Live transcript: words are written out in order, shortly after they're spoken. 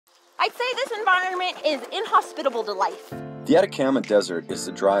I'd say this environment is inhospitable to life. The Atacama Desert is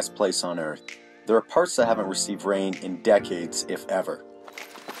the driest place on Earth. There are parts that haven't received rain in decades, if ever.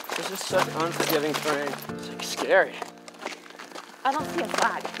 This is such unforgiving terrain. It's like scary. I don't see a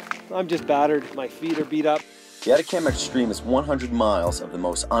flag. I'm just battered. My feet are beat up. The Atacama Extreme is 100 miles of the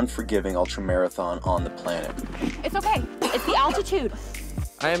most unforgiving ultramarathon on the planet. It's okay. It's the altitude.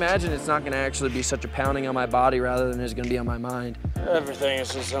 I imagine it's not going to actually be such a pounding on my body rather than it's going to be on my mind. Everything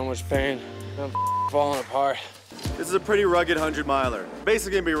is in so much pain. I'm falling apart. This is a pretty rugged 100-miler.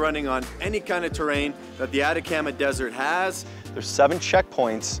 Basically going to be running on any kind of terrain that the Atacama Desert has. There's 7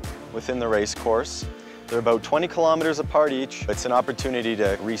 checkpoints within the race course. They're about 20 kilometers apart each. It's an opportunity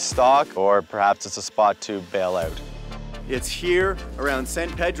to restock, or perhaps it's a spot to bail out. It's here around San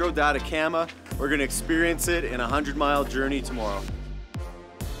Pedro de Atacama. We're going to experience it in a 100-mile journey tomorrow.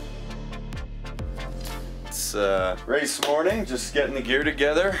 It's race morning, just getting the gear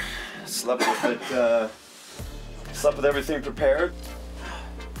together. Slept with everything prepared.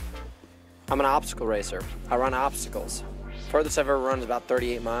 I'm an obstacle racer. I run obstacles. Furthest I've ever run is about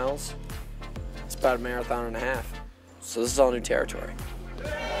 38 miles. It's about a marathon and a half. So this is all new territory.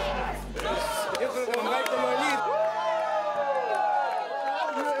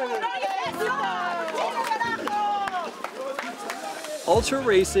 Ultra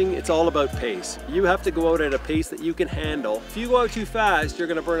racing, it's all about pace. You have to go out at a pace that you can handle. If you go out too fast, you're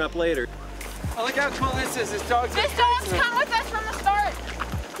gonna burn up later. Oh, look how cool this is. This dog's come with us from the start.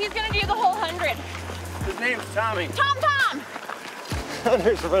 He's gonna do the whole 100. His name's Tommy. Tom!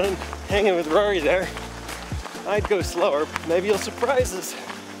 Hunter's running, hanging with Rory there. I'd go slower. Maybe you'll surprise us.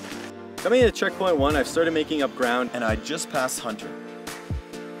 Coming into checkpoint 1, I've started making up ground, and I just passed Hunter.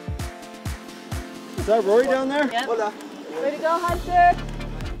 Is that Rory down there? Yep. Way to go, Hunter.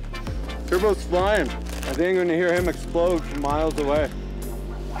 Turbo's flying. I think I'm gonna hear him explode from miles away.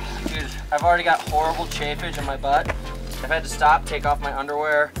 Dude, I've already got horrible chafage in my butt. I've had to stop, take off my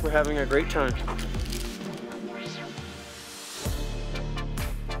underwear. We're having a great time.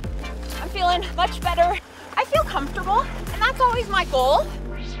 I'm feeling much better. I feel comfortable, and that's always my goal.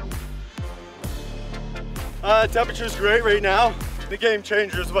 Temperature's great right now. The game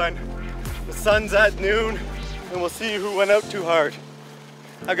changers when the sun's at noon, and we'll see who went out too hard.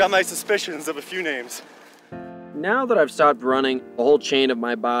 I've got my suspicions of a few names. Now that I've stopped running, the whole chain of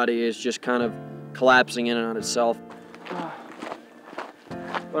my body is just kind of collapsing in and on itself.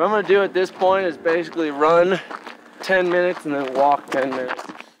 What I'm gonna do at this point is basically run 10 minutes and then walk 10 minutes.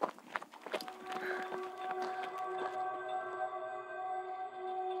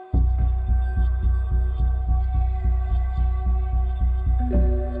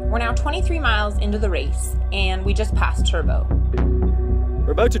 We're now 23 miles into the race, and we just passed Turbo.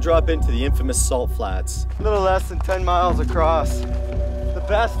 We're about to drop into the infamous salt flats. A little less than 10 miles across. The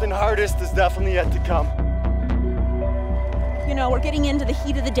best and hardest is definitely yet to come. You know, we're getting into the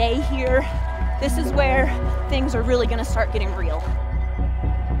heat of the day here. This is where things are really gonna start getting real.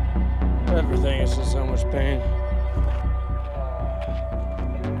 Everything is in so much pain.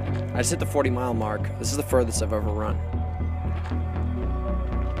 I just hit the 40-mile mark. This is the furthest I've ever run.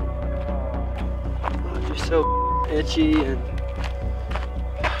 Oh, you're so itchy and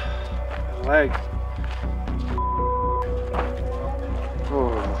legs.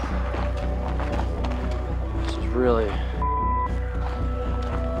 Oh. This is really...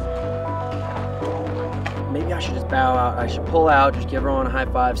 Maybe I should just bow out. I should pull out, just give everyone a high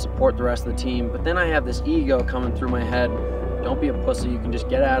five, support the rest of the team. But then I have this ego coming through my head. Don't be a pussy. You can just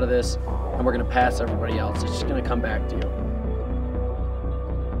get out of this, and we're gonna pass everybody else. It's just gonna come back to you.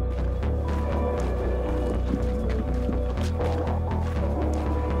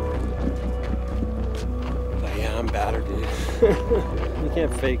 I'm battered, dude. You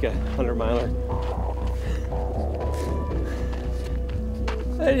can't fake a 100-miler.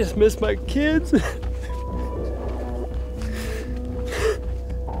 I just miss my kids.